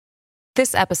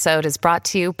This episode is brought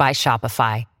to you by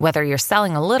Shopify. Whether you're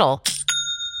selling a little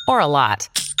or a lot,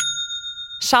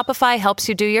 Shopify helps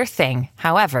you do your thing,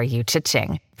 however you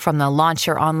cha-ching. From the launch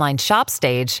your online shop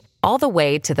stage, all the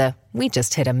way to the we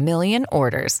just hit 1 million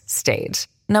orders stage.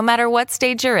 No matter what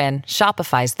stage you're in,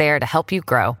 Shopify's there to help you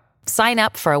grow. Sign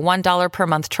up for a $1 per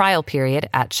month trial period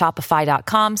at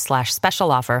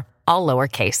shopify.com/special offer, all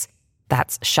lowercase.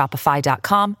 That's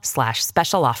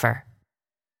shopify.com/special offer.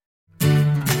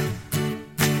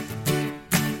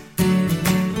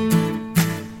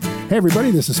 Hey everybody,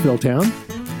 this is Phil Town.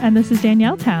 And this is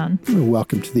Danielle Town.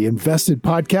 Welcome to the Invested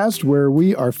Podcast, where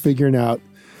we are figuring out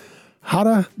how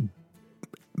to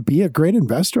be a great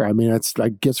investor. I mean, it's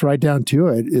like gets right down to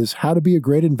it, is how to be a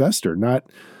great investor, not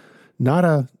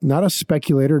a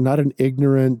speculator, not an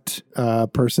ignorant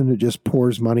person who just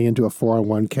pours money into a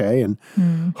 401k and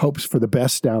hopes for the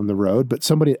best down the road, but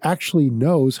somebody that actually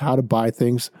knows how to buy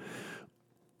things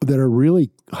that are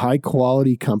really high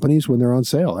quality companies when they're on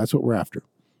sale. That's what we're after.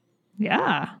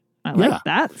 Yeah, I like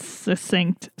that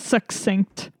succinct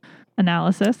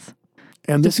analysis.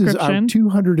 And this is our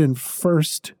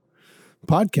 201st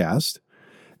podcast.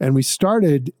 And we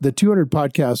started the 200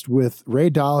 podcast with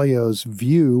Ray Dalio's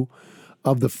view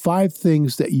of the 5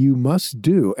 things that you must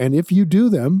do. And if you do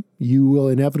them, you will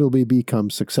inevitably become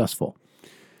successful.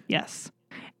 Yes.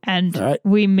 And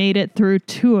we made it through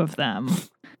 2 of them.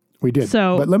 We did.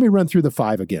 But let me run through the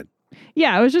 5 again.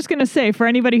 Yeah, I was just going to say, for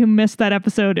anybody who missed that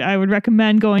episode, I would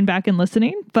recommend going back and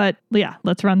listening. But yeah,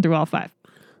 let's run through all 5.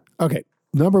 Okay.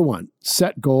 Number 1,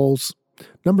 set goals.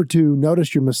 Number 2,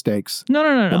 notice your mistakes.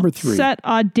 No. Number 3. Set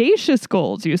audacious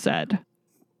goals, you said.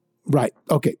 Right.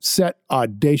 Okay. Set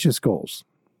audacious goals.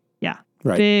 Yeah.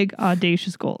 Right. Big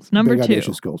audacious goals. Number 2.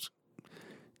 Audacious goals.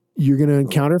 You're going to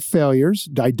encounter failures,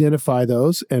 identify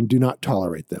those, and do not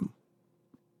tolerate them.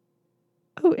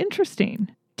 Oh, interesting.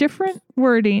 Different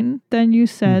wording than you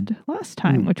said last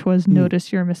time, which was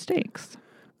notice your mistakes.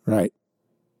 Right.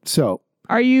 So,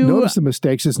 you notice the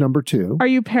mistakes is number 2. Are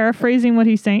you paraphrasing what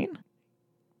he's saying?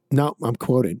 No, I'm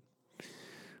quoting.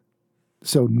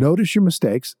 So notice your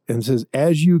mistakes, and it says,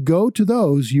 as you go to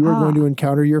those, you are going to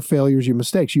encounter your failures, your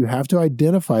mistakes. You have to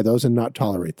identify those and not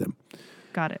tolerate them.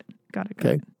 Got it.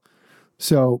 Okay.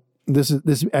 So this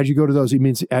as you go to those, it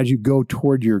means as you go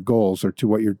toward your goals or to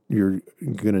what you're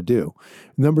going to do.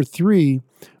 Number 3,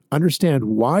 understand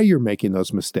why you're making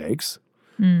those mistakes.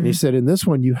 And he said in this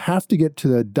one, you have to get to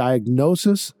the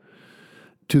diagnosis,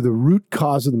 to the root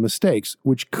cause of the mistakes,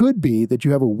 which could be that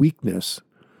you have a weakness,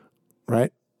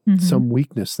 right? Some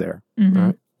weakness there,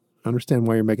 right? Understand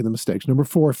why you're making the mistakes. Number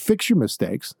 4, fix your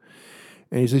mistakes.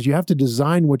 And he says you have to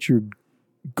design what you're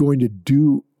going to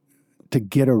do to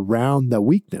get around the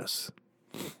weakness.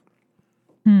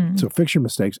 So fix your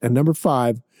mistakes. And number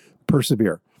 5,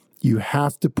 persevere. You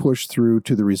have to push through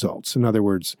to the results. In other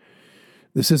words,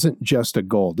 this isn't just a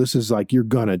goal. This is like you're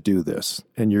going to do this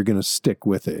and you're going to stick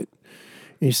with it.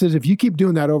 And he says if you keep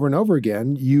doing that over and over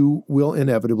again, you will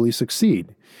inevitably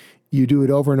succeed. You do it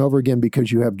over and over again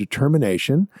because you have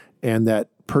determination, and that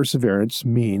perseverance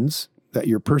means that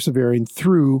you're persevering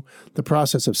through the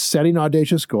process of setting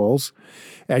audacious goals.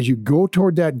 As you go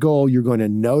toward that goal, you're going to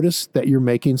notice that you're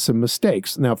making some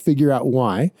mistakes. Now figure out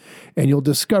why, and you'll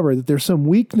discover that there's some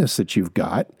weakness that you've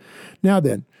got. Now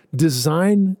then,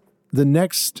 design the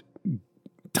next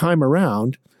time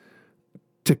around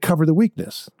to cover the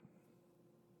weakness.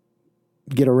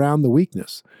 Get around the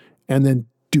weakness, and then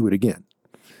do it again.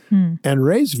 And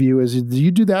Ray's view is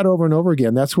you do that over and over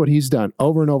again. That's what he's done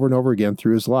over and over and over again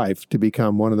through his life to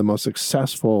become one of the most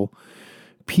successful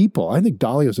people. I think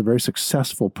Dalio is a very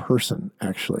successful person,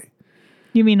 actually.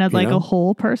 You mean a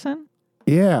whole person?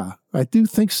 Yeah, I do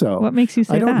think so. What makes you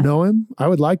say that? I don't know him. I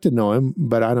would like to know him,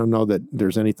 but I don't know that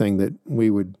there's anything that we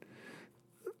would,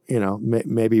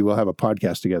 maybe we'll have a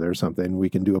podcast together or something. We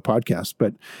can do a podcast.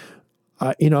 But,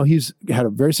 he's had a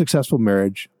very successful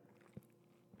marriage.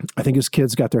 I think his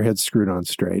kids got their heads screwed on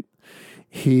straight.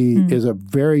 He is a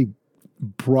very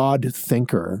broad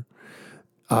thinker.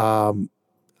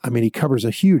 He covers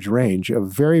a huge range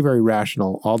of very, very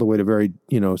rational all the way to very,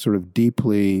 sort of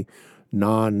deeply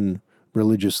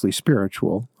non-religiously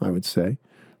spiritual, I would say.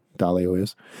 Dalio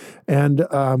is. And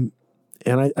I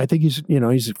think he's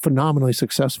a phenomenally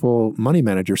successful money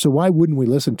manager. So why wouldn't we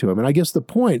listen to him? And I guess the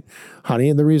point, honey,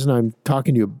 and the reason I'm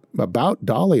talking to you about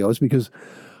Dalio is because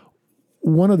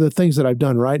one of the things that I've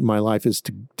done right in my life is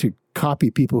to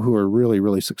copy people who are really,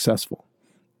 really successful.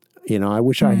 I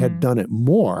wish I had done it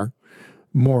more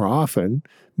often,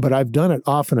 but I've done it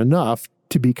often enough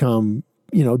to become,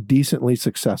 decently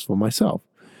successful myself.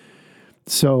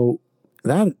 So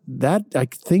that I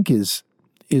think is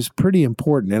is pretty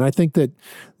important. And I think that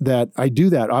I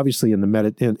do that obviously in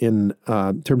the in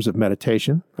terms of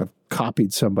meditation. I've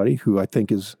copied somebody who I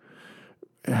think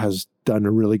has done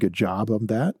a really good job of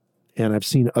that. And I've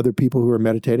seen other people who are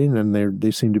meditating and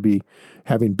they seem to be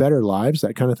having better lives,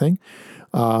 that kind of thing.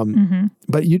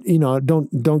 But you know,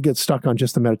 don't get stuck on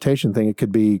just the meditation thing. It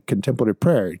could be contemplative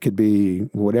prayer. It could be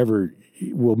whatever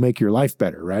will make your life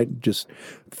better, right? Just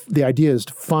the idea is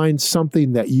to find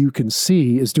something that you can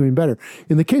see is doing better.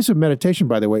 In the case of meditation,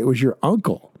 by the way, it was your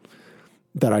uncle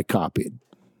that I copied.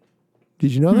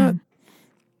 Did you know that?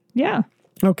 Yeah.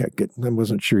 Okay, good. I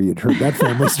wasn't sure you'd heard that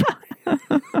family story.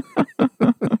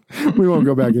 We won't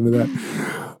go back into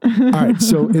that. All right.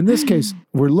 So in this case,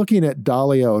 we're looking at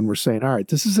Dalio and we're saying, all right,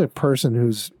 this is a person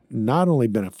who's not only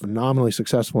been a phenomenally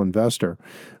successful investor,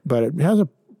 but it has an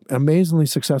amazingly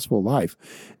successful life.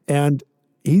 And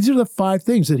these are the 5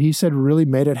 things that he said really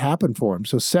made it happen for him.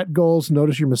 So set goals,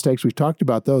 notice your mistakes. We've talked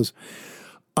about those.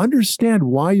 Understand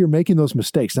why you're making those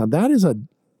mistakes. Now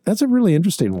that's a really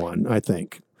interesting one, I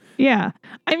think. Yeah.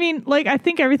 I mean, like, I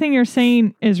think everything you're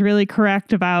saying is really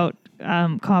correct about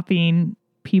copying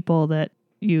people that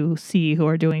you see who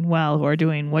are doing well, who are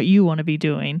doing what you want to be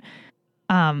doing.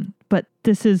 But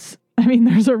this is, I mean,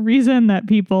 there's a reason that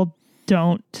people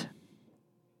don't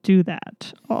do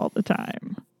that all the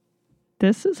time.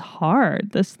 This is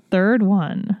hard. This third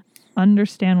one,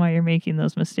 understand why you're making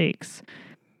those mistakes.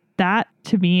 That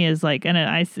to me is like, and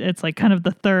it's like kind of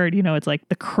the third, you know, it's like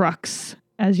the crux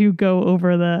as you go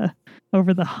over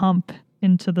the hump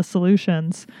into the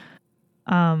solutions.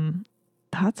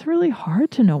 That's really hard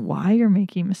to know why you're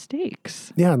making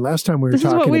mistakes. Yeah, and last time we were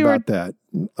talking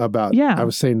about I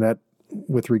was saying that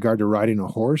with regard to riding a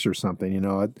horse or something, you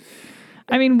know.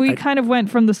 I mean, we kind of went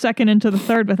from the second into the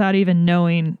third without even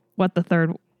knowing what the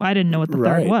third. I didn't know what the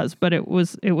third was, but it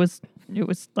was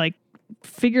like,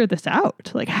 figure this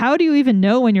out. Like, how do you even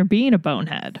know when you're being a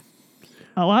bonehead?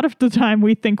 A lot of the time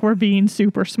we think we're being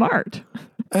super smart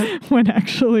when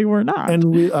actually we're not.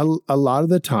 And a lot of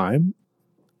the time,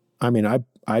 I mean,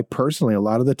 I personally, a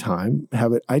lot of the time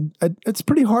have it. It's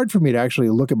pretty hard for me to actually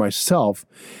look at myself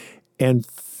and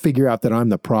figure out that I'm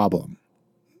the problem.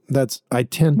 I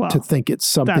tend to think it's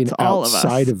something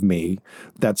outside of me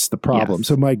that's the problem. Yes.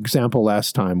 So my example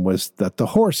last time was that the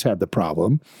horse had the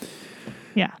problem.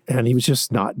 Yeah. And he was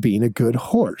just not being a good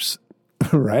horse,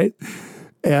 right?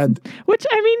 And which,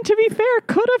 I mean, to be fair,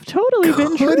 could have totally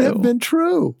been true. Could have been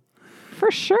true. For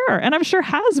sure. And I'm sure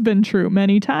has been true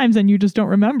many times, and you just don't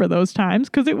remember those times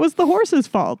because it was the horse's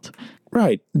fault.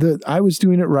 Right. I was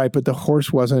doing it right, but the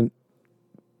horse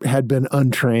had been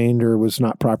untrained or was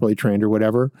not properly trained or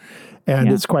whatever.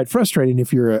 And it's quite frustrating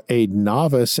if you're a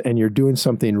novice and you're doing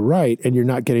something right and you're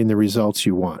not getting the results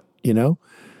you want, you know?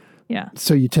 Yeah.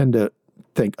 So you tend to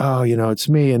think, oh, you know, it's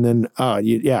me. And then,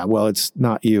 well, it's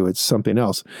not you, it's something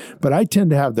else. But I tend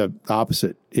to have the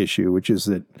opposite issue, which is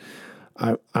that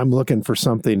I'm looking for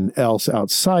something else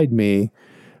outside me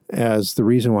as the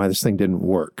reason why this thing didn't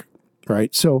work.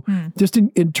 Right. So just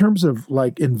in terms of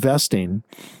like investing,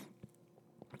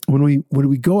 when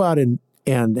we go out and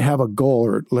have a goal,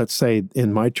 or let's say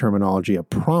in my terminology, a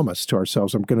promise to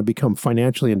ourselves, I'm going to become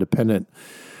financially independent.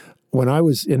 When I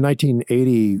was in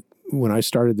 1980, when I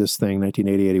started this thing,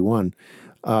 1980, 81,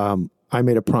 I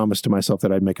made a promise to myself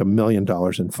that I'd make $1 million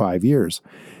in 5 years,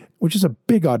 which is a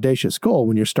big, audacious goal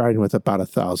when you're starting with about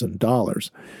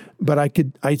 $1,000. But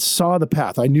I saw the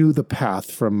path. I knew the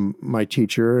path from my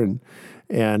teacher,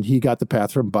 and he got the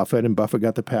path from Buffett, and Buffett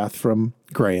got the path from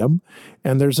Graham.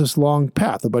 And there's this long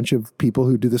path. A bunch of people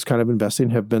who do this kind of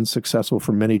investing have been successful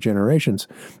for many generations.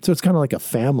 So it's kind of like a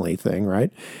family thing,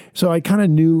 right? So I kind of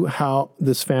knew how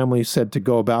this family said to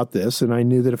go about this. And I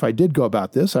knew that if I did go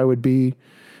about this, I would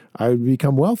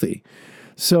become wealthy.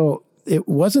 So it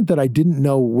wasn't that I didn't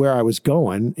know where I was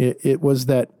going. It was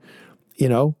that, you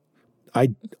know,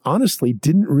 I honestly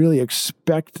didn't really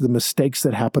expect the mistakes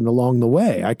that happened along the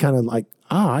way. I kind of like,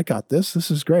 I got this. This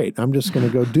is great. I'm just going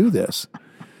to go do this.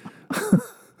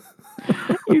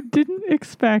 You didn't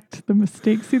expect the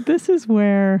mistakes. See, this is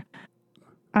where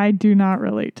I do not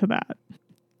relate to that.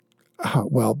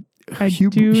 Well,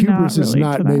 hubris is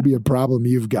not maybe a problem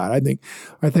you've got. I think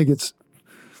it's,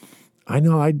 I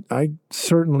know I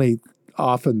certainly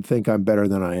often think I'm better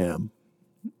than I am.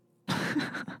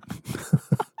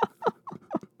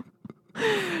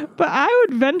 But I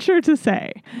would venture to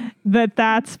say that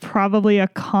that's probably a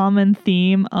common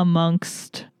theme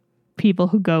amongst people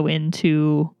who go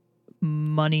into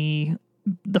money,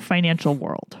 the financial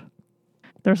world.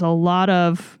 There's a lot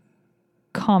of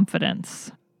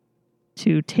confidence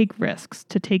to take risks,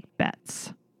 to take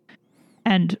bets.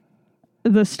 And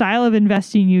the style of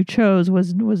investing you chose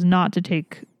was not to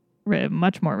take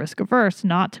much more risk averse,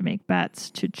 not to make bets,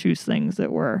 to choose things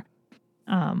that were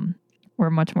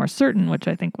much more certain, which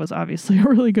I think was obviously a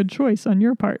really good choice on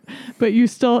your part. But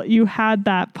you had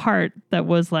that part that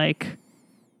was like,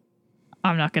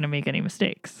 I'm not going to make any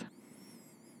mistakes.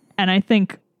 And I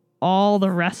think all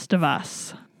the rest of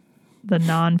us, the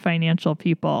non-financial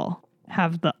people,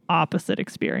 have the opposite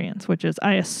experience, which is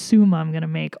I assume I'm going to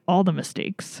make all the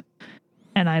mistakes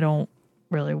and I don't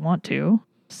really want to,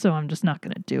 so I'm just not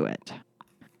going to do it.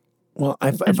 Well,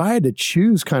 if I had to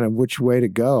choose kind of which way to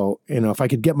go, if I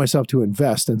could get myself to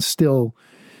invest and still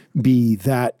be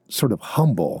that sort of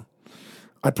humble,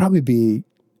 I'd probably be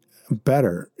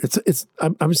better.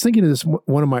 I was thinking of this.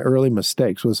 One of my early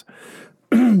mistakes was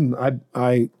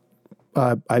I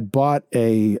bought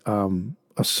a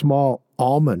small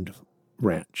almond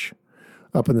ranch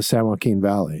up in the San Joaquin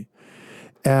Valley,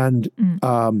 and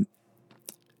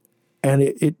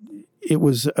it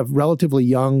was a relatively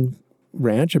young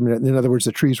ranch. I mean, in other words,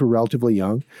 the trees were relatively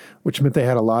young, which meant they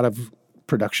had a lot of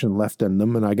production left in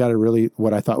them. And I got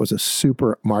what I thought was a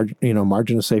super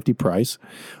margin of safety price.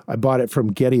 I bought it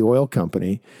from Getty Oil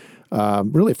Company,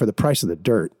 really for the price of the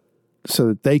dirt, so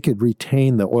that they could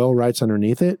retain the oil rights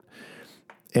underneath it.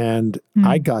 And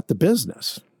I got the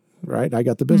business, right? I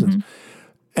got the business.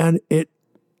 And it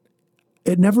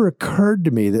never occurred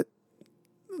to me that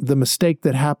the mistake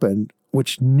that happened,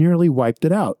 which nearly wiped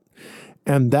it out,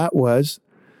 and that was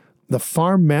the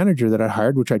farm manager that I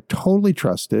hired, which I totally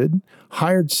trusted,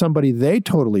 hired somebody they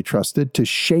totally trusted to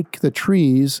shake the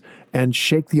trees and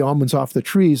shake the almonds off the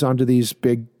trees onto these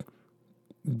big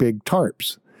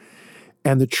tarps.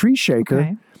 And the tree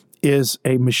shaker is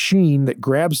a machine that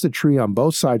grabs the tree on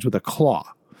both sides with a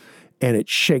claw, and it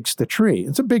shakes the tree.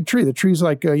 It's a big tree. The tree's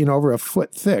like, over a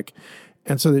foot thick.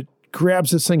 And so it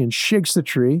grabs this thing and shakes the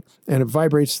tree, and it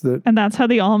vibrates And that's how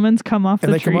the almonds come off the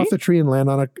tree? And they come off the tree and land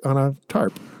on a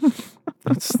tarp.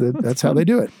 That's how they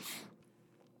do it.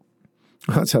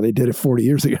 That's how they did it 40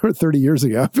 years ago or 30 years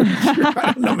ago.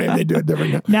 I don't know. Maybe they do it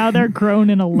different now. Now they're grown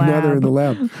in a lab. Now they're in the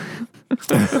lab.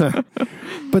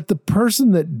 But the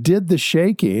person that did the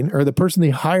shaking, or the person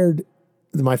they hired,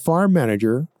 my farm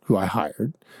manager, who I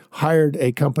hired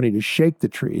a company to shake the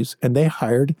trees, and they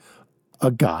hired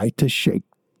a guy to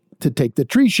take the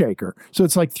tree shaker. So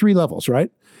it's like 3 levels,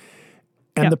 right?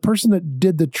 And the person that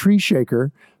did the tree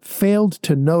shaker failed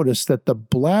to notice that the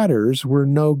bladders were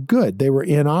no good. They were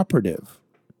inoperative.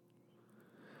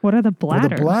 What are the bladders?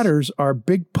 Well, the bladders are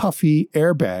big puffy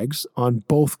airbags on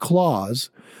both claws.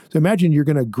 So imagine you're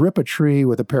going to grip a tree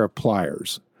with a pair of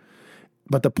pliers.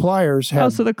 But the pliers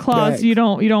have so the claws, bags. you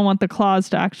don't want the claws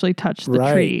to actually touch the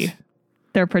tree.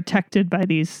 They're protected by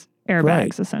these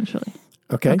airbags, essentially.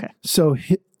 Okay. So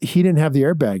he didn't have the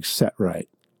airbags set right.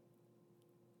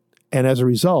 And as a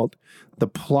result, the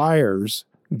pliers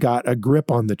got a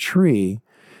grip on the tree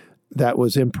that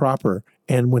was improper.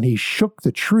 And when he shook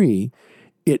the tree,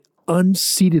 it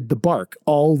unseated the bark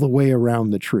all the way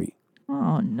around the tree.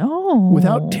 Oh, no.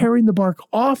 Without tearing the bark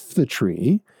off the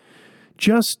tree,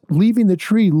 just leaving the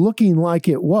tree looking like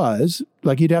it was,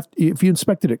 like if you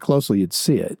inspected it closely, you'd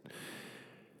see it.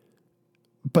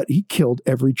 But he killed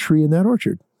every tree in that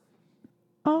orchard.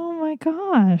 Oh my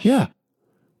gosh. Yeah.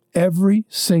 Every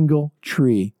single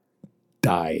tree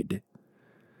died.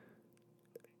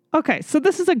 Okay, so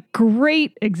this is a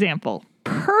great example.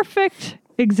 Perfect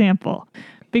example.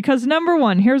 Because number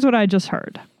one, here's what I just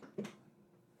heard.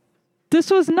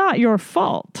 This was not your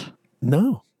fault.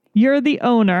 No. You're the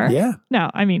owner. Yeah.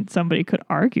 Now, I mean, somebody could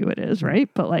argue it is, right?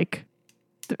 But like,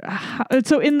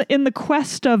 so in the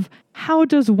quest of how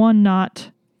does one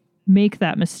not make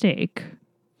that mistake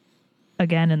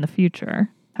again in the future?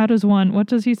 How does one, what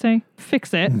does he say?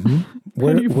 Fix it. Mm-hmm.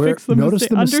 How do you fix the notice mistake?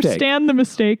 the mistake. Understand the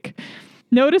mistake.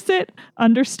 Notice it,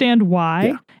 understand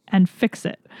why, and fix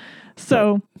it.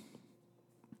 So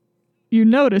you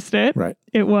noticed it. Right.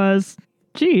 It was,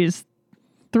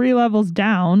 3 levels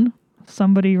down,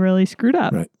 somebody really screwed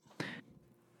up. Right.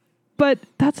 But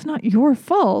that's not your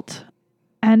fault.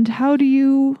 And how do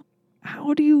you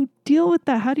deal with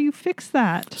that? How do you fix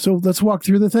that? So let's walk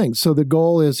through the things. So the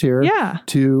goal is here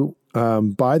to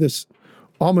buy this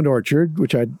almond orchard,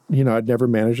 which I'd never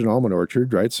managed an almond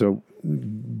orchard, right? So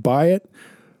buy it,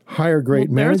 hire great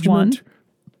management,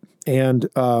 and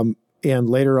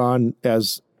later on,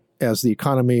 as the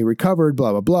economy recovered,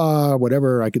 blah blah blah,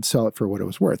 whatever, I could sell it for what it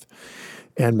was worth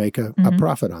and make a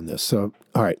profit on this. So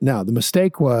all right, now the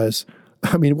mistake was,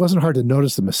 it wasn't hard to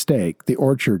notice the mistake. The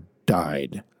orchard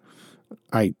died.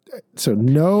 So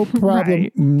no problem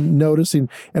noticing.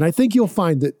 And I think you'll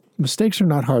find that mistakes are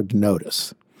not hard to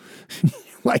notice.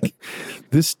 Like,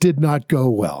 this did not go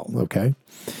well, okay?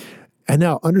 And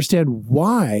now understand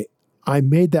why I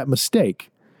made that mistake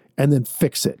and then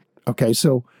fix it, okay?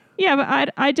 So, yeah,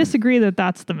 but I disagree that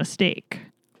that's the mistake.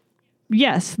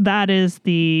 Yes, that is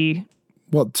the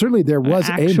well, certainly there was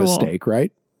a mistake,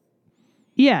 right?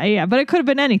 Yeah, but it could have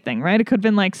been anything, right? It could have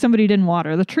been like somebody didn't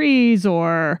water the trees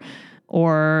or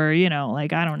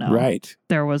like, I don't know. Right.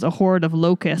 There was a horde of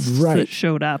locusts that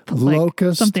showed up.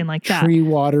 Locusts, something like that. Tree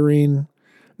watering.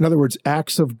 In other words,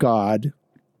 acts of God,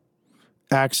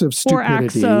 acts of stupidity. Or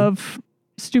acts of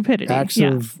stupidity. Acts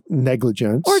of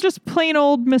negligence. Or just plain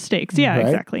old mistakes. Yeah, right?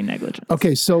 Exactly. Negligence.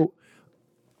 Okay, so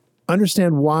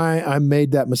understand why I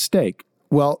made that mistake.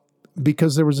 Well,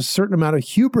 because there was a certain amount of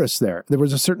hubris there. There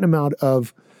was a certain amount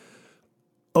of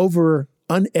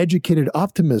uneducated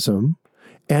optimism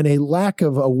and a lack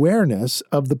of awareness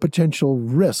of the potential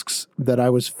risks that I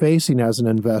was facing as an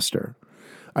investor.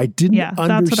 I didn't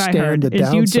understand that's what I heard, the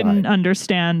downside. You didn't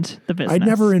understand the business. I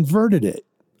never inverted it.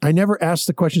 I never asked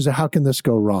the questions of how can this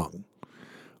go wrong?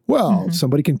 Well,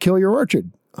 somebody can kill your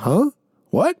orchard. Huh?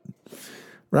 What?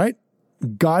 Right?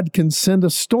 God can send a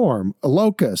storm,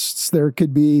 locusts. There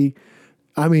could be,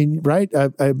 right?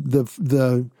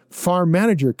 The farm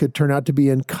manager could turn out to be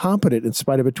incompetent in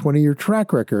spite of a 20-year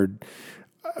track record.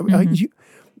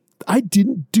 I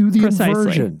didn't do the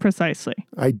inversion. Precisely.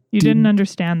 You didn't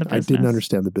understand the business. I didn't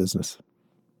understand the business.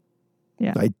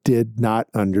 Yeah. I did not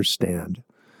understand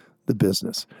the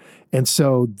business. And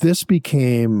so this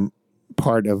became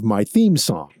part of my theme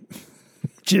song,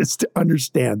 just to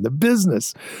understand the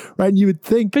business, right? And you would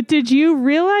think... But did you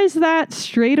realize that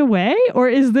straight away? Or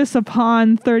is this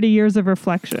upon 30 years of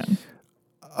reflection?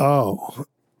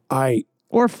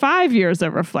 Or 5 years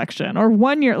of reflection, or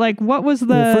 1 year. Like, what was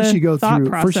the first you go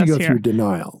through through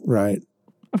denial, right?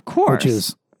 Of course. Which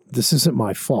is, this isn't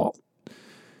my fault.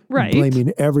 Right.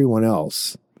 Blaming everyone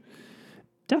else.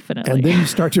 Definitely. And then you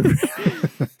start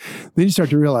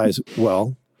to realize,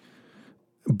 well,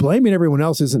 blaming everyone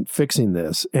else isn't fixing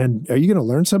this. And are you going to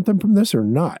learn something from this or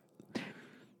not?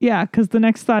 Yeah, because the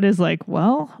next thought is like,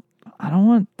 well, I don't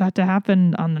want that to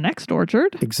happen on the next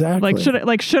orchard. Exactly.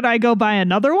 Should I go buy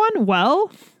another one? Well,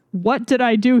 what did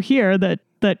I do here that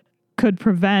could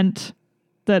prevent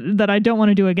that I don't want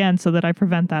to do again, so that I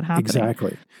prevent that happening?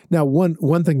 Exactly. Now,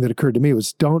 one thing that occurred to me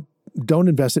was don't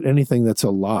invest in anything that's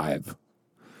alive.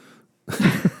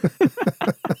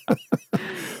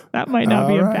 That might not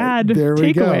be a bad there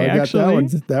we takeaway. Go. I got actually,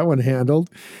 that one handled.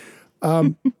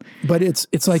 But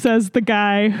it's like, says the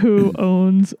guy who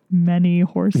owns many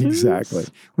horses. Exactly.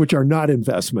 Which are not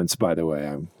investments, by the way.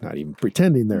 I'm not even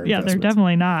pretending they're investments. Yeah, they're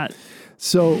definitely not.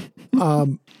 So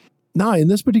now in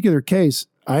this particular case,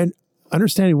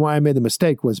 understanding why I made the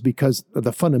mistake was because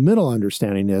the fundamental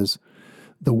understanding is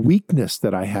the weakness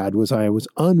that I had was I was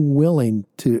unwilling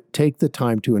to take the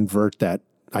time to invert that.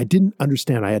 I didn't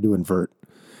understand I had to invert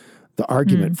the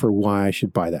argument for why I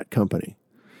should buy that company.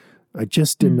 I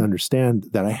just didn't understand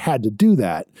that I had to do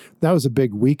that. That was a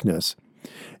big weakness.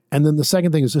 And then the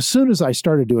second thing is, as soon as I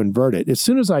started to invert it, as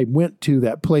soon as I went to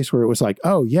that place where it was like,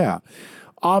 oh yeah,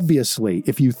 obviously,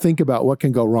 if you think about what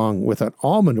can go wrong with an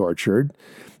almond orchard,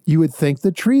 you would think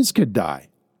the trees could die.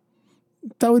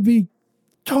 That would be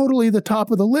totally the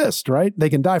top of the list, right? They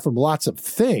can die from lots of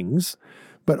things,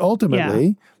 but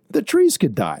ultimately the trees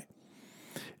could die.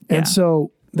 And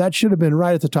so that should have been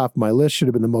right at the top of my list, should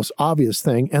have been the most obvious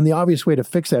thing. And the obvious way to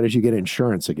fix that is you get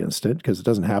insurance against it, because it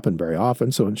doesn't happen very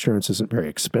often. So insurance isn't very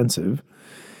expensive.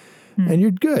 And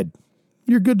you're good.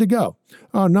 You're good to go.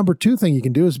 Number two thing you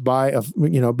can do is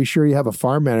be sure you have a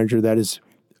farm manager that is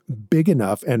big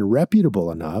enough and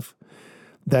reputable enough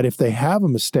that if they have a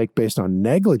mistake based on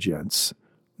negligence,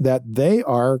 that they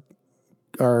are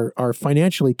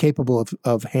financially capable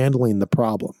of handling the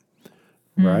problem.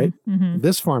 Right?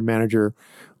 This farm manager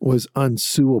was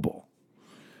unsuable.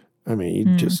 I mean,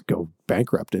 you'd just go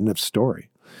bankrupt, end of story.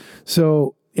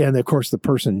 So, and of course,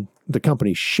 the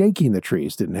company shaking the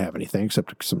trees didn't have anything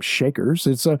except some shakers.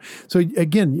 So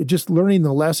again, just learning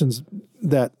the lessons,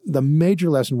 that the major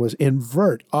lesson was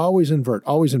invert, always invert,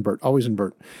 always invert, always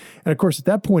invert. And of course, at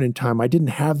that point in time, I didn't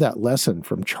have that lesson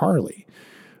from Charlie.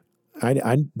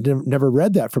 I never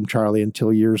read that from Charlie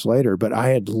until years later, but I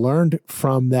had learned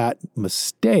from that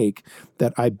mistake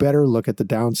that I better look at the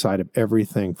downside of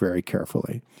everything very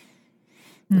carefully.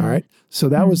 All right. So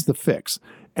that was the fix.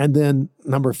 And then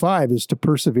number 5 is to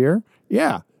persevere.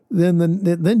 Yeah.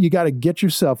 Then you got to get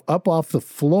yourself up off the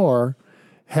floor,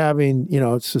 having,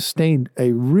 sustained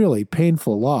a really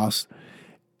painful loss,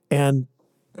 and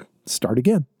start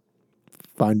again.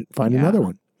 Find another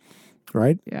one.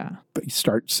 Right? Yeah. But you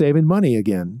start saving money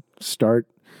again. Start,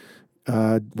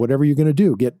 whatever you're going to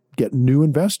do, get new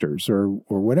investors or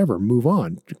whatever, move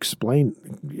on, explain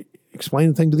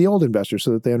the thing to the old investors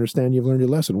so that they understand you've learned your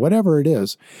lesson. Whatever it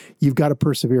is, you've got to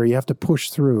persevere. You have to push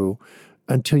through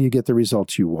until you get the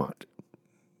results you want.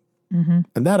 And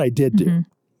that I did do.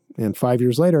 And 5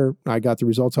 years later, I got the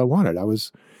results I wanted. I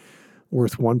was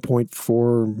worth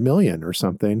 1.4 million or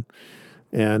something.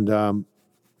 And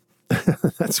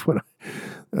that's when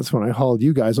I hauled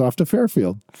you guys off to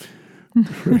Fairfield.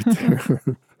 Right there.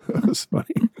 That was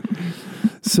funny.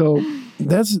 So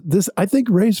that's this. I think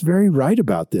Ray's very right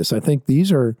about this. I think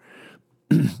these are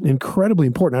incredibly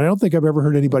important. I don't think I've ever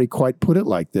heard anybody quite put it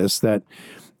like this, that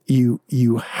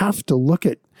you have to look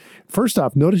at, first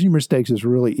off, noticing mistakes is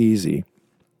really easy.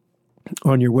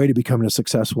 On your way to becoming a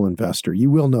successful investor,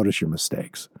 you will notice your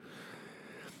mistakes.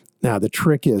 Now, the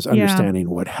trick is understanding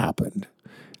what happened.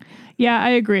 Yeah, I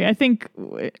agree. I think,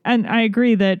 and I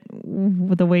agree that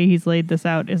the way he's laid this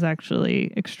out is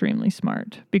actually extremely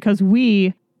smart because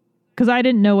I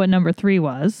didn't know what number 3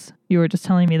 was. You were just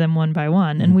telling me them one by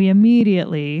one. And we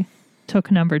immediately took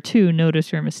number 2,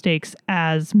 notice your mistakes,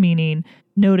 as meaning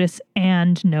notice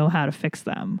and know how to fix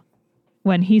them,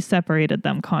 when he separated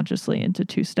them consciously into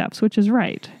 2 steps, which is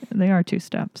right. They are 2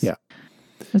 steps. Yeah.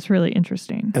 That's really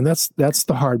interesting. And that's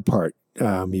the hard part,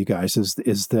 you guys,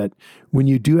 is that when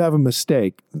you do have a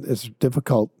mistake, it's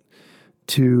difficult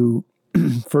to,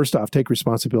 first off, take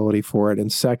responsibility for it,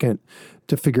 and second,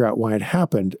 to figure out why it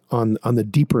happened on the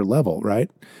deeper level, right?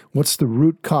 What's the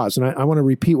root cause? And I want to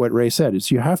repeat what Ray said,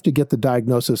 is you have to get the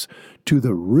diagnosis to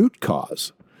the root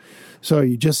cause. So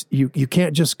you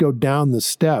can't just go down the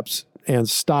steps and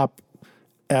stop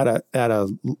at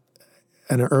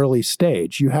an early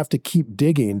stage. You have to keep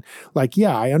digging. Like,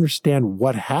 yeah, I understand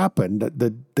what happened.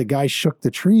 The guy shook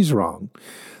the trees wrong.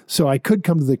 So I could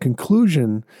come to the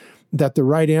conclusion that the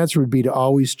right answer would be to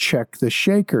always check the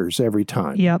shakers every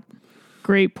time. Yep.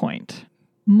 Great point.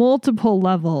 Multiple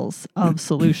levels of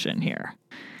solution here.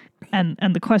 And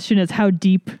the question is, how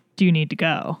deep do you need to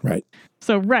go? Right.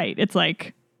 So, right. It's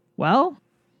like, well,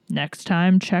 next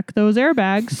time, check those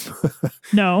airbags.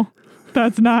 No,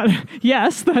 that's not.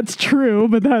 Yes, that's true,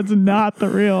 but that's not the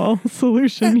real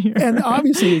solution here. And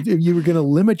obviously, if you were going to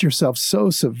limit yourself so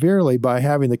severely by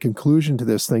having the conclusion to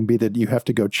this thing be that you have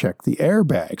to go check the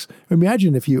airbags.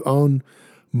 Imagine if you own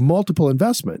multiple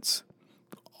investments,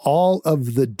 all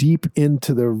of the deep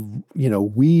into the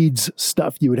weeds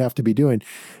stuff you would have to be doing,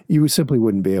 you simply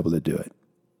wouldn't be able to do it.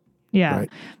 Yeah, right?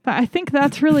 But I think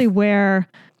that's really where,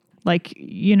 like,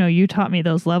 you taught me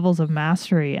those levels of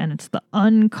mastery, and it's the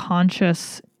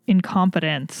unconscious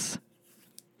incompetence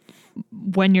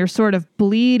when you're sort of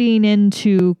bleeding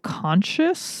into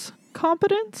conscious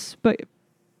competence,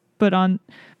 but on,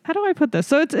 how do I put this?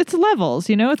 So it's levels,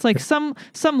 it's like some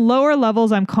lower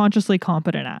levels I'm consciously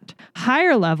competent at.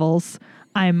 Higher levels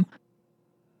I'm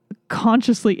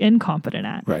consciously incompetent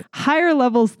at. Right. Higher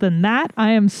levels than that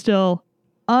I am still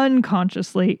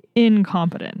unconsciously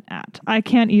incompetent at. I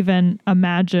can't even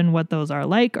imagine what those are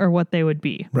like or what they would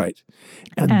be. Right.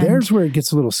 And there's where it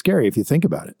gets a little scary if you think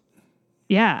about it.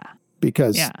 Yeah.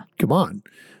 Because, come on,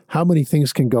 how many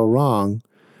things can go wrong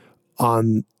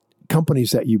on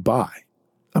companies that you buy?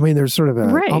 I mean, there's sort of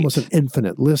almost an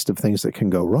infinite list of things that can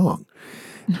go wrong.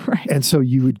 Right. And so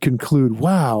you would conclude,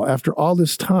 wow, after all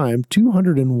this time,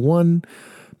 201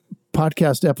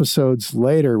 podcast episodes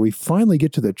later, we finally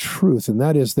get to the truth, and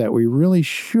that is that we really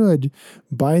should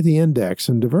buy the index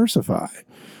and diversify.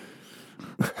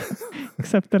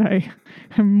 Except that I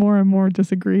am more and more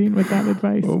disagreeing with that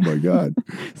advice. Oh my God.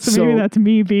 So maybe that's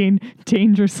me being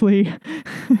dangerously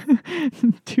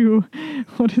too,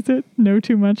 what is it? Know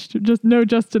too much,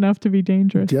 just enough to be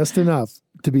dangerous. Just enough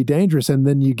to be dangerous. And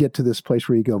then you get to this place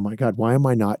where you go, my God, why am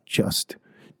I not just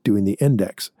doing the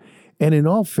index? And in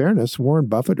all fairness, Warren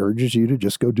Buffett urges you to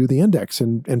just go do the index.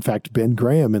 And in fact, Ben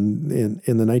Graham in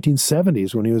the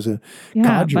 1970s when he was a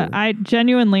codger.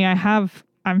 But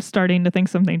I'm starting to think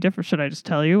something different. Should I just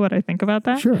tell you what I think about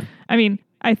that? Sure. I mean,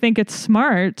 I think it's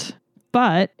smart,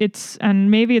 but and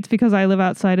maybe it's because I live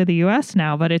outside of the US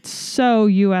now, but it's so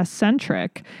US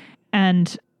centric.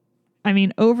 And I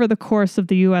mean, over the course of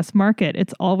the US market,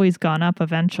 it's always gone up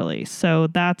eventually. So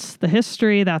that's the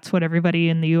history. That's what everybody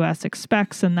in the US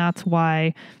expects. And that's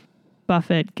why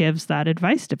Buffett gives that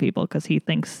advice to people, because he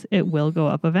thinks it will go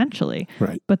up eventually.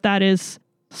 Right. But that is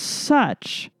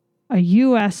such a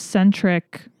US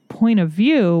centric point of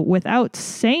view without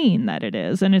saying that it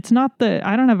is. And it's not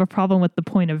I don't have a problem with the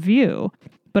point of view,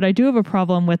 but I do have a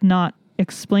problem with not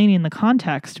explaining the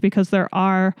context, because there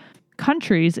are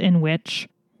countries in which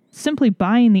simply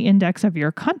buying the index of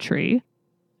your country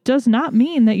does not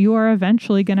mean that you are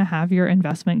eventually going to have your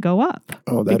investment go up.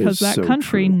 Oh, that because is that so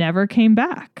country true. never came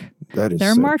back. That is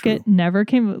Their so market true. never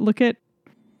came. Look at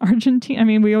Argentina. I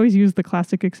mean, we always use the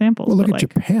classic examples. Well, look but at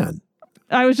Japan.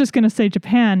 I was just going to say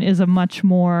Japan is a much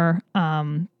more,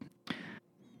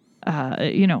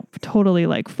 totally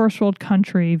like first world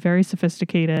country, very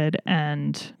sophisticated,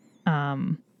 and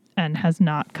has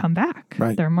not come back.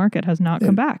 Right. Their market has not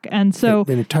come back, and so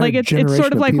An entire like it's generation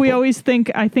sort of like we people. always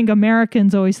think. I think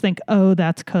Americans always think, oh,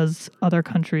 that's because other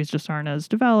countries just aren't as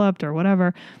developed or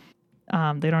whatever.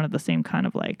 They don't have the same kind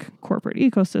of like corporate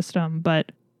ecosystem,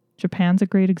 but Japan's a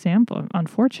great example.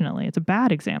 Unfortunately, it's a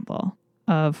bad example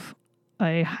of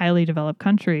a highly developed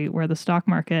country where the stock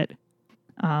market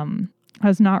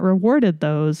has not rewarded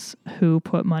those who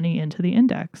put money into the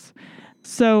index.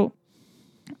 So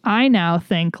I now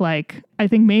think I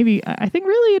think really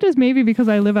it is maybe because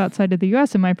I live outside of the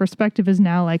US and my perspective is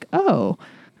now like, oh,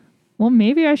 well,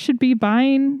 maybe I should be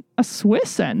buying a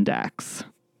Swiss index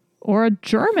or a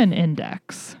German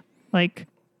index. Like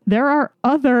there are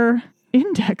other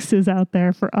indexes out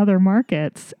there for other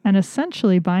markets, and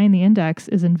essentially buying the index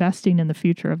is investing in the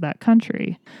future of that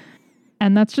country.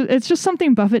 And it's just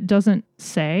something Buffett doesn't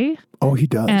say. Oh, he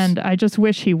does. And I just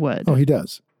wish he would. Oh, he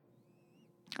does.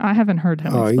 I haven't heard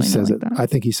him explain he says it like that. I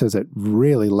think he says it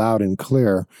really loud and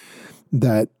clear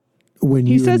that when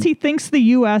He says he thinks the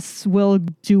U.S. will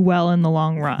do well in the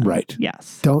long run. Right.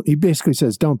 Yes. He basically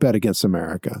says, don't bet against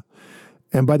America.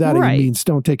 And by that, Right. he means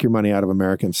don't take your money out of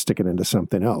America and stick it into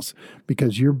something else,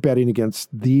 because you're betting against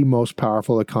the most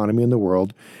powerful economy in the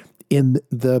world, in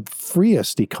the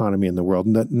freest economy in the world.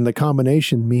 And the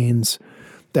combination means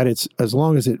that it's, as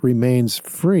long as it remains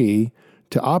free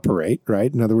to operate,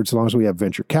 right? In other words, as long as we have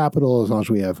venture capital, as long as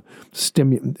we have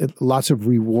lots of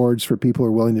rewards for people who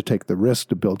are willing to take the risk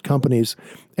to build companies,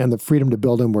 and the freedom to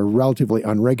build them, we're relatively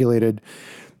unregulated.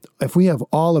 If we have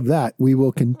all of that, we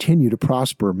will continue to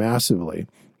prosper massively.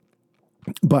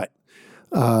 But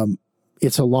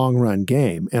it's a long run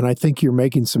game. And I think you're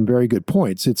making some very good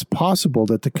points. It's possible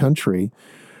that the country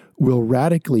will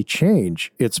radically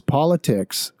change its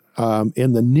politics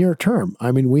in the near term.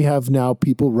 I mean, we have now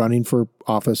people running for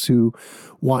office who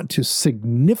want to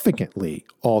significantly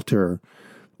alter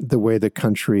the way the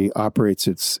country operates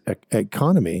its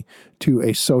economy to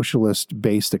a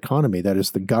socialist-based economy. That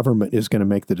is, the government is going to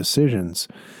make the decisions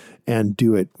and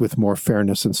do it with more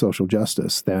fairness and social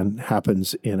justice than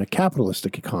happens in a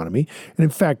capitalistic economy. And in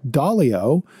fact,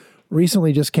 Dalio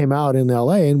recently just came out in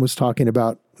LA and was talking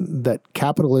about that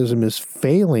capitalism is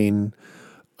failing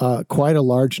quite a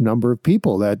large number of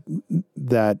people, that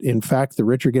in fact the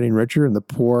rich are getting richer and the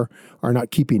poor are not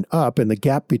keeping up, and the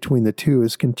gap between the two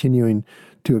is continuing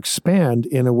to expand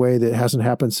in a way that hasn't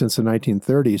happened since the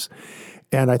 1930s.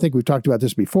 And I think we've talked about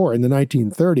this before. In the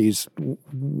 1930s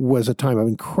was a time of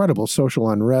incredible social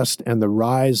unrest and the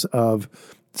rise of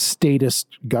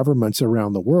statist governments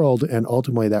around the world, and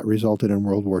ultimately that resulted in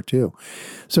World War II.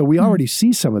 So we already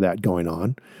see some of that going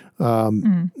on.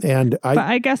 And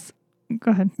I guess, go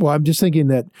ahead. Well, I'm just thinking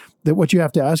that what you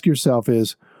have to ask yourself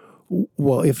is,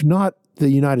 well, if not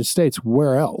the United States,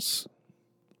 where else?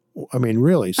 I mean,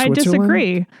 really,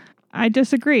 Switzerland? I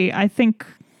disagree. I think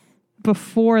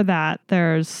before that,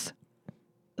 there's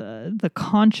the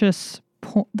conscious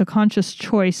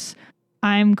choice.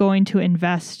 I'm going to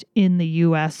invest in the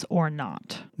U.S. or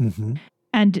not. Mm-hmm.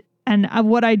 And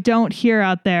what I don't hear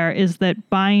out there is that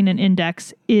buying an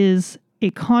index is a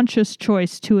conscious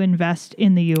choice to invest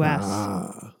in the U.S.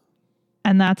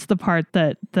 And that's the part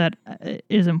that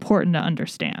is important to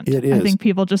understand. It is. I think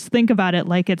people just think about it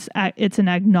like it's an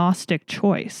agnostic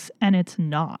choice, and it's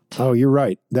not. Oh, you're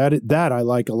right. That I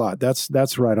like a lot.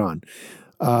 That's right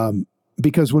on.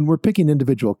 Because when we're picking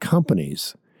individual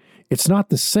companies, it's not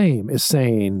the same as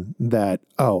saying that,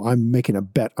 oh, I'm making a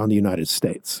bet on the United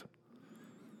States.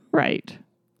 Right.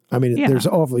 I mean, there's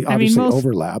obviously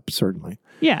overlap, certainly.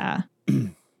 Yeah.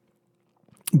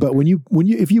 But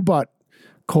if you bought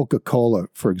Coca-Cola,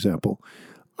 for example,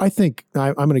 I think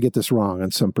I'm going to get this wrong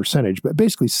on some percentage, but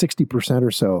basically 60%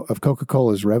 or so of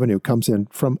Coca-Cola's revenue comes in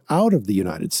from out of the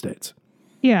United States.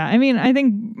 Yeah, I mean, I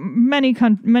think many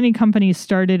companies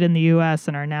started in the U.S.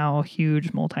 and are now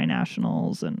huge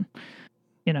multinationals, and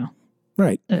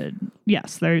right.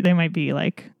 Yes, they might be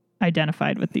like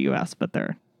identified with the U.S., but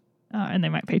they're and they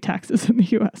might pay taxes in the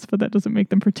U.S., but that doesn't make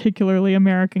them particularly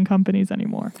American companies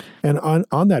anymore. And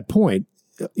on that point,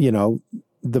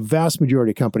 the vast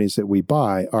majority of companies that we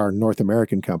buy are North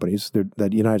American companies. They're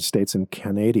the United States and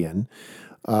Canadian.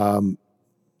 But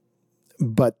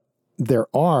there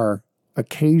are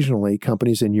occasionally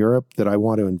companies in Europe that I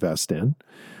want to invest in.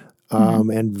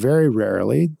 And very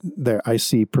rarely there I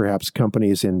see perhaps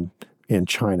companies in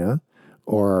China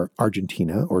or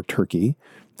Argentina or Turkey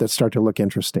that start to look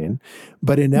interesting.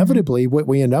 But inevitably, what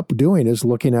we end up doing is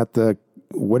looking at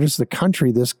what is the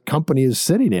country this company is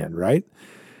sitting in, right?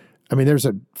 I mean, there's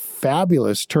a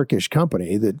fabulous Turkish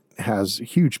company that has a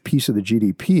huge piece of the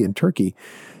GDP in Turkey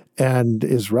and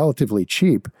is relatively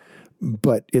cheap,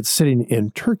 but it's sitting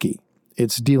in Turkey.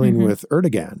 It's dealing with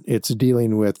Erdogan. It's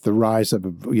dealing with the rise of, a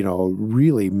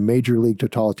really major league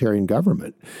totalitarian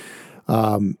government.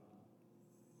 I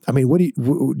mean,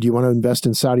 do you want to invest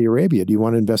in Saudi Arabia? Do you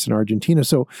want to invest in Argentina?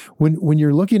 So when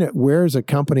you're looking at where is a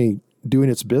company doing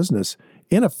its business,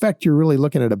 in effect, you're really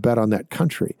looking at a bet on that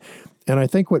country. And I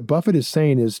think what Buffett is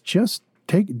saying is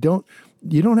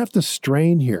you don't have to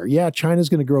strain here. Yeah, China's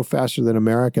going to grow faster than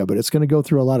America, but it's going to go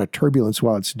through a lot of turbulence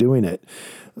while it's doing it.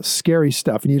 Scary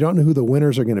stuff. And you don't know who the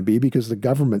winners are going to be because the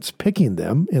government's picking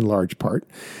them in large part.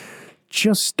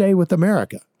 Just stay with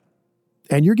America.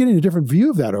 And you're getting a different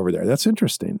view of that over there. That's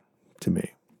interesting to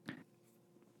me.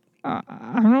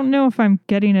 I don't know if I'm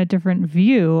getting a different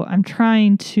view. I'm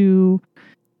trying to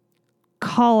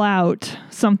call out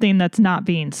something that's not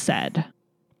being said.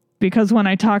 Because when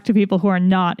I talk to people who are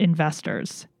not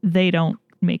investors, they don't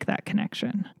make that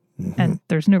connection. And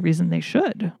there's no reason they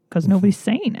should, because nobody's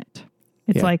saying it.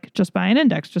 It's like, just buy an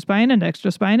index, just buy an index,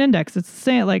 just buy an index. It's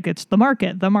saying like it's the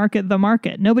market, the market, the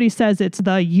market. Nobody says it's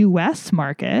the U.S.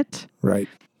 market. Right.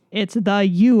 It's the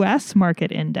U.S.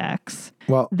 market index.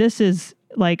 Well, this is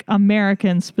like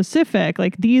American specific.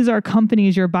 Like these are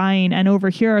companies you're buying, and over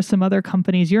here are some other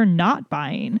companies you're not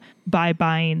buying by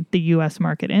buying the U.S.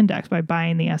 market index, by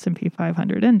buying the S&P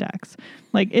 500 index.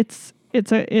 Like it's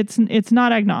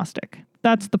not agnostic.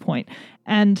 That's the point.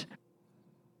 And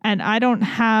I don't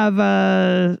have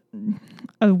a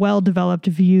well-developed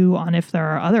view on if there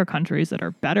are other countries that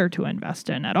are better to invest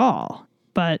in at all.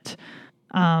 But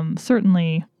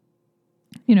certainly,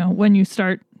 when you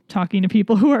start talking to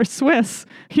people who are Swiss,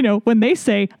 when they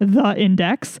say the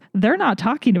index, they're not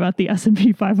talking about the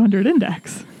S&P 500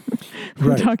 index.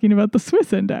 They're talking about the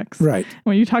Swiss index. Right.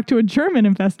 When you talk to a German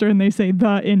investor and they say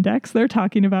the index, they're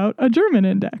talking about a German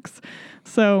index.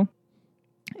 So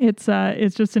it's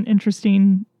just an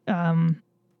interesting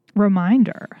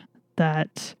reminder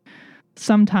that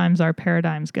sometimes our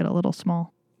paradigms get a little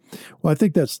small. Well, I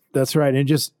think that's right. And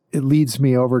it leads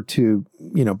me over to,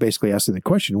 basically asking the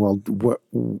question, well,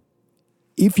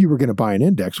 if you were going to buy an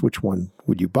index, which one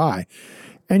would you buy?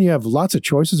 And you have lots of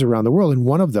choices around the world. And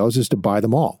one of those is to buy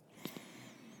them all.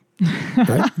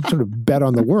 Right? Sort of bet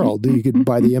on the world. You could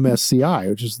buy the MSCI,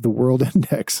 which is the world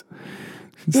index.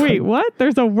 Wait, what?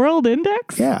 There's a world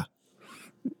index? Yeah.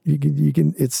 You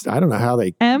can, I don't know how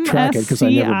they track it because I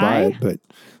never buy it, but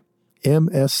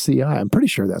MSCI, I'm pretty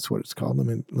sure that's what it's called.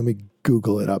 Let me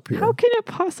Google it up here. How can it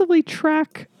possibly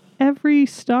track every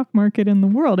stock market in the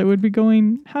world? It would be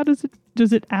going,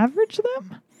 does it average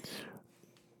them?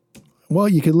 Well,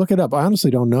 you could look it up. I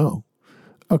honestly don't know.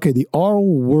 Okay, the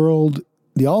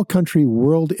all country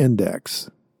world index.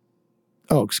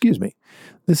 Oh, excuse me.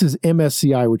 This is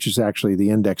MSCI, which is actually the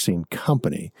indexing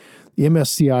company. The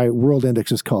MSCI World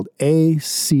Index is called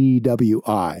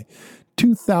ACWI.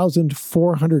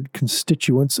 2,400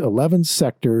 constituents, 11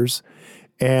 sectors,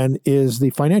 and is the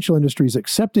financial industry's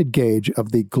accepted gauge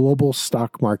of the global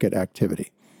stock market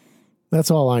activity.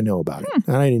 That's all I know about it.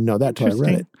 And I didn't know that till I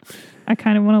read it. I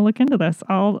kind of want to look into this.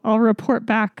 I'll report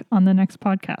back on the next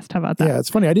podcast. How about that? Yeah, it's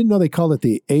funny. I didn't know they called it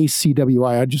the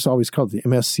ACWI. I just always called it the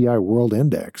MSCI World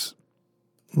Index.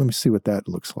 Let me see what that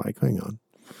looks like. Hang on.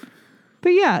 But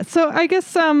yeah, so I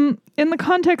guess in the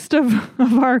context of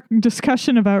our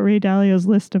discussion about Ray Dalio's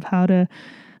list of how to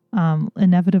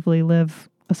inevitably live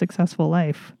a successful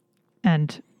life,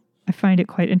 and I find it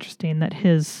quite interesting that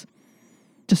his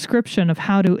description of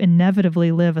how to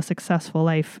inevitably live a successful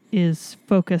life is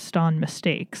focused on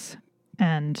mistakes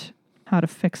and how to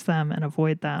fix them and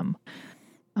avoid them.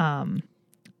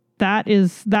 That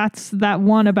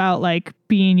one about like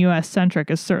being US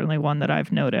centric is certainly one that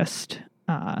I've noticed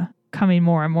coming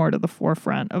more and more to the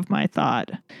forefront of my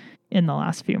thought in the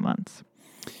last few months.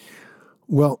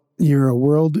 Well, you're a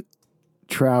world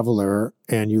traveler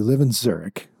and you live in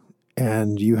Zurich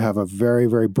and you have a very,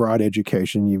 very broad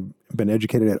education. You've been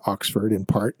educated at Oxford in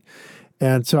part.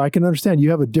 And so I can understand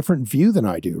you have a different view than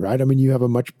I do, right? I mean, you have a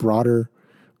much broader,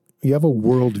 you have a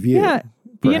world view. Yeah,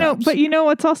 perhaps. but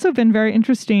what's also been very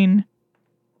interesting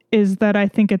is that I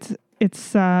think it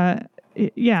is a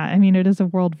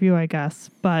worldview, I guess,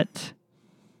 but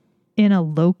in a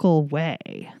local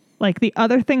way. Like the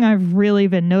other thing I've really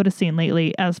been noticing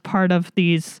lately as part of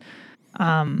these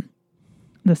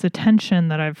this attention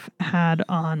that I've had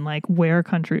on like where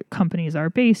companies are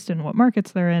based and what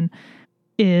markets they're in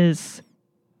is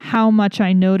how much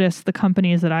I notice the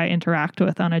companies that I interact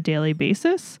with on a daily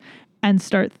basis and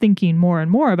start thinking more and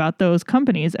more about those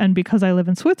companies. And because I live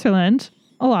in Switzerland,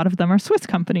 a lot of them are Swiss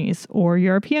companies or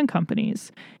European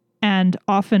companies, and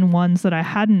often ones that I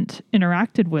hadn't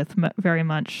interacted with very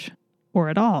much or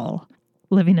at all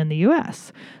living in the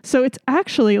US. So it's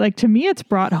actually like, to me, it's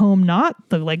brought home not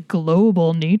the like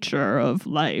global nature of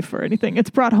life or anything.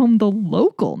 It's brought home the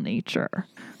local nature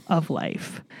of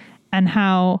life, and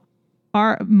how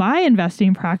my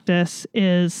investing practice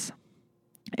is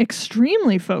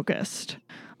extremely focused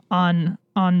on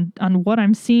what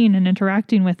I'm seeing and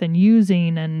interacting with and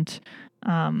using and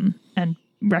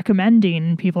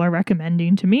recommending. People are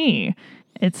recommending to me.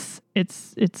 It's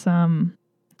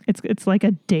like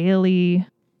a daily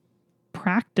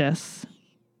practice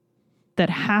that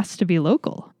has to be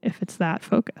local if it's that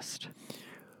focused.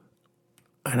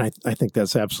 And I think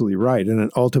that's absolutely right.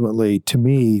 And ultimately, to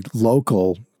me,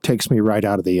 local takes me right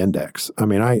out of the index. I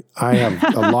mean, I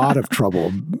have a lot of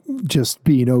trouble just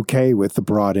being okay with the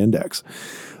broad index.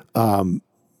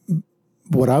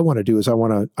 What I want to do is I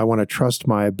want to trust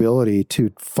my ability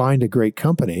to find a great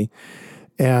company,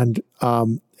 and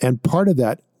part of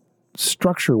that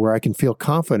structure where I can feel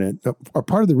confident, or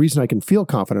part of the reason I can feel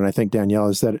confident, I think, Danielle,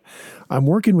 is that I'm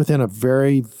working within a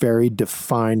very, very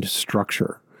defined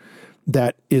structure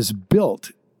that is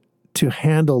built to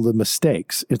handle the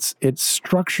mistakes. It's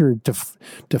structured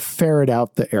to ferret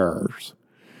out the errors.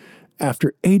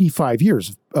 After 85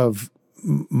 years of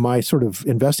my sort of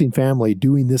investing family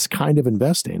doing this kind of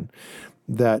investing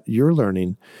that you're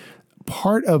learning,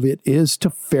 part of it is to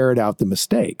ferret out the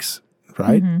mistakes,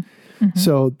 right? Mm-hmm. Mm-hmm.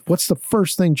 So what's the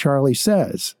first thing Charlie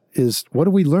says is, what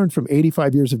do we learn from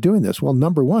 85 years of doing this? Well,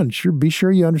 number one, be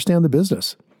sure you understand the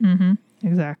business. Mm-hmm.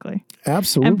 Exactly.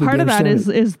 Absolutely. And part of that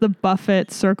is the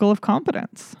Buffett circle of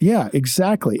competence. Yeah,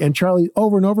 exactly. And Charlie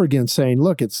over and over again saying,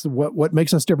 look, it's what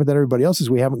makes us different than everybody else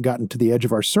is we haven't gotten to the edge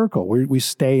of our circle. We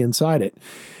stay inside it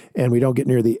and we don't get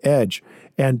near the edge.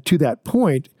 And to that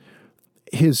point,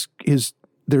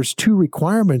 there's two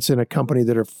requirements in a company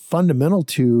that are fundamental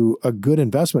to a good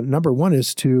investment. Number one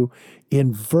is to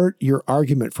invert your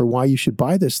argument for why you should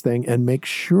buy this thing and make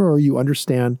sure you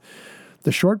understand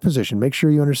the short position. Make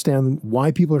sure you understand why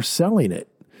people are selling it.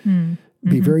 Mm-hmm.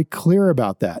 Be very clear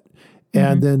about that.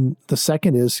 And then the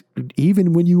second is,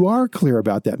 even when you are clear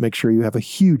about that, make sure you have a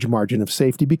huge margin of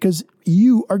safety, because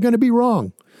you are going to be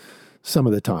wrong some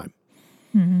of the time.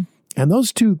 Mm-hmm. And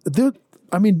those two,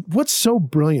 what's so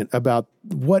brilliant about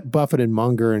what Buffett and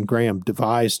Munger and Graham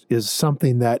devised is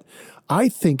something that I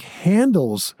think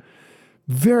handles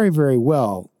very, very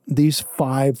well these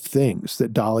 5 things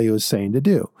that Dalio is saying to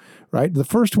do. Right? The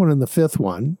first one and the fifth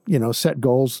one, set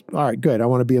goals. All right, good. I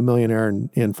want to be a millionaire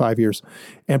in 5 years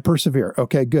and persevere.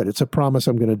 Okay, good. It's a promise.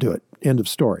 I'm going to do it. End of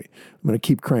story. I'm going to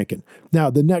keep cranking. Now,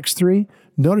 the next 3,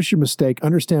 notice your mistake,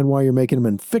 understand why you're making them,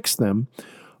 and fix them,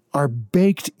 are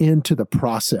baked into the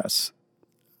process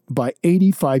by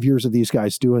 85 years of these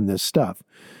guys doing this stuff.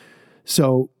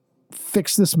 So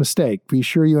fix this mistake. Be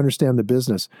sure you understand the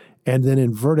business, and then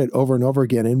invert it over and over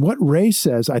again. And what Ray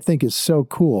says, I think, is so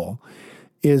cool,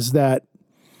 is that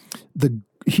and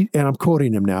I'm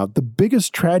quoting him now, the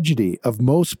biggest tragedy of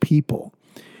most people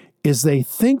is they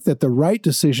think that the right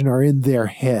decision are in their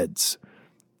heads,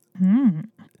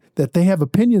 that they have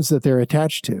opinions that they're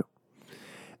attached to.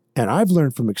 And I've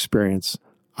learned from experience,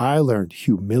 I learned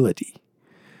humility,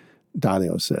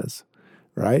 Dalio says,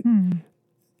 right?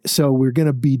 So we're going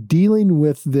to be dealing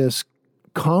with this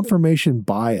confirmation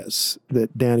bias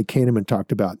that Danny Kahneman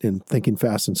talked about in Thinking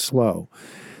Fast and Slow,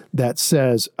 that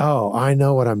says, oh, I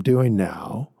know what I'm doing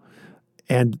now.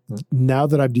 And now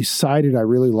that I've decided I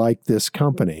really like this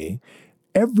company,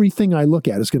 everything I look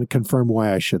at is going to confirm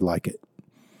why I should like it.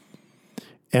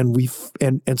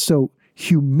 And so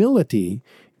humility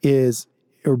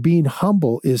or being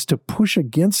humble is to push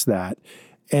against that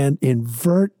and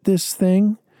invert this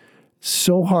thing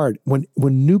so hard. When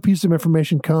new pieces of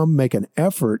information come, make an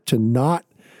effort to not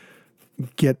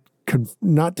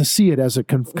to see it as a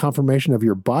confirmation of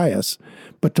your bias,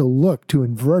 but to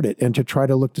invert it and to try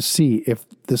to look to see if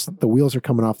the wheels are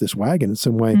coming off this wagon in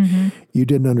some way you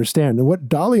didn't understand. And what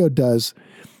Dalio does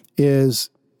is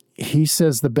he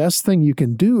says the best thing you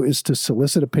can do is to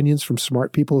solicit opinions from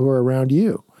smart people who are around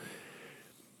you,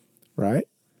 right?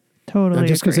 Totally. And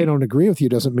just because they don't agree with you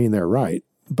doesn't mean they're right,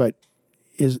 but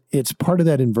it's part of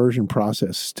that inversion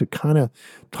process to kind of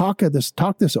talk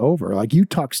this over. Like, you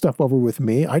talk stuff over with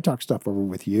me, I talk stuff over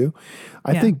with you.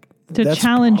 I think To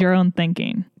challenge your own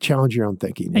thinking. Challenge your own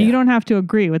thinking. And you don't have to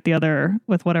agree with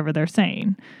with whatever they're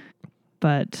saying,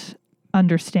 but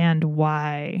understand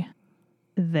why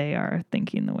they are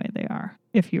thinking the way they are,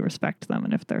 if you respect them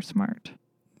and if they're smart.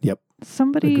 Yep.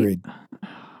 Agreed.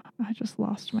 I just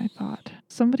lost my thought.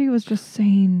 Somebody was just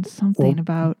saying something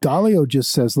about... Dalio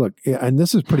just says, look, and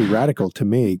this is pretty radical to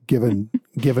me, given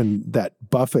that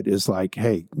Buffett is like,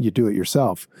 hey, you do it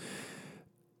yourself.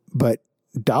 But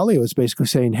Dalio is basically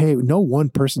saying, hey, no one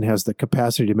person has the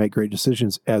capacity to make great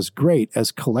decisions as great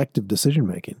as collective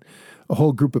decision-making. A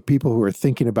whole group of people who are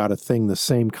thinking about a thing the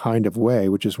same kind of way,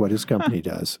 which is what his company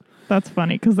does. That's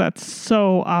funny because that's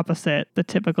so opposite the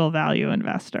typical value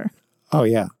investor. Oh,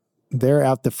 yeah. They're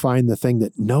out to find the thing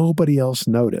that nobody else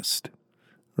noticed,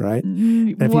 right?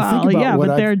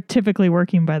 But they're typically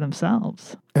working by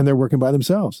themselves. And they're working by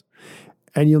themselves.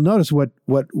 And you'll notice what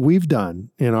we've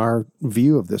done in our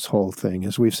view of this whole thing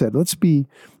is we've said, let's be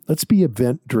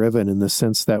event driven in the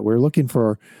sense that we're looking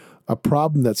for a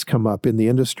problem that's come up in the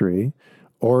industry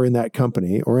or in that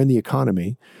company or in the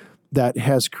economy that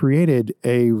has created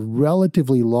a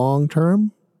relatively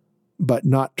long-term but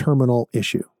not terminal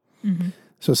issue. Mm-hmm.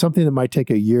 So something that might take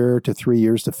a year to 3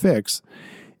 years to fix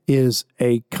is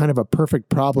a kind of a perfect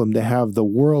problem to have the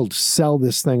world sell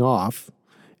this thing off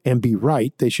and be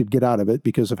right. They should get out of it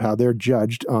because of how they're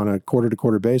judged on a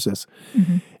quarter-to-quarter basis.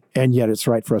 Mm-hmm. And yet it's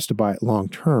right for us to buy it long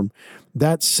term.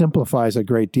 That simplifies a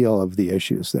great deal of the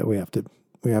issues that we have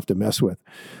to mess with.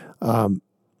 I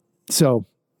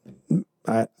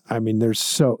mean, there's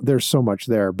so much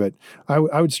there, but I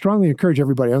would strongly encourage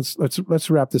everybody. Let's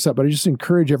wrap this up. But I just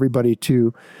encourage everybody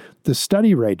to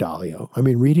study Ray Dalio. I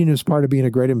mean, reading is part of being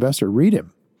a great investor. Read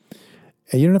him,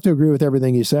 and you don't have to agree with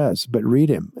everything he says, but read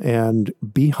him and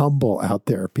be humble out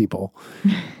there, people.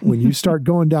 When you start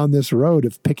going down this road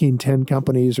of picking 10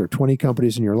 companies or 20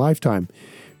 companies in your lifetime,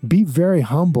 be very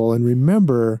humble and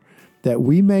remember that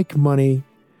we make money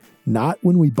not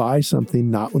when we buy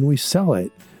something, not when we sell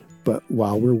it, but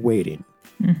while we're waiting,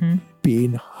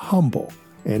 being humble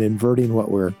and inverting what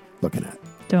we're looking at.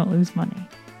 Don't lose money.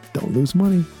 Don't lose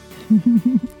money.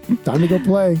 Time to go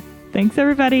play. Thanks,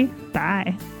 everybody.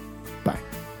 Bye. Bye.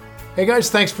 Hey,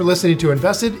 guys, thanks for listening to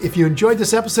Invested. If you enjoyed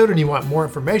this episode and you want more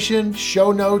information,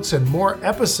 show notes, and more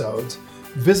episodes,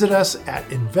 visit us at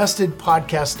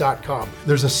investedpodcast.com.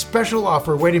 There's a special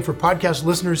offer waiting for podcast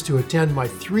listeners to attend my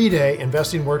 3-day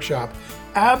investing workshop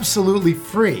absolutely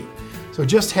free. So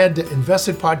just head to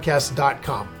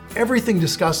investedpodcast.com. Everything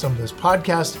discussed on this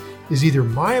podcast is either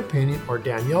my opinion or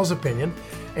Danielle's opinion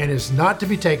and is not to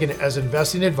be taken as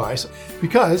investing advice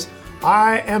because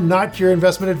I am not your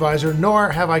investment advisor, nor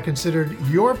have I considered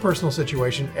your personal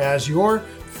situation as your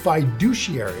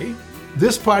fiduciary.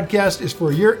 This podcast is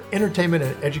for your entertainment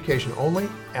and education only,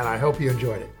 and I hope you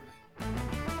enjoyed it.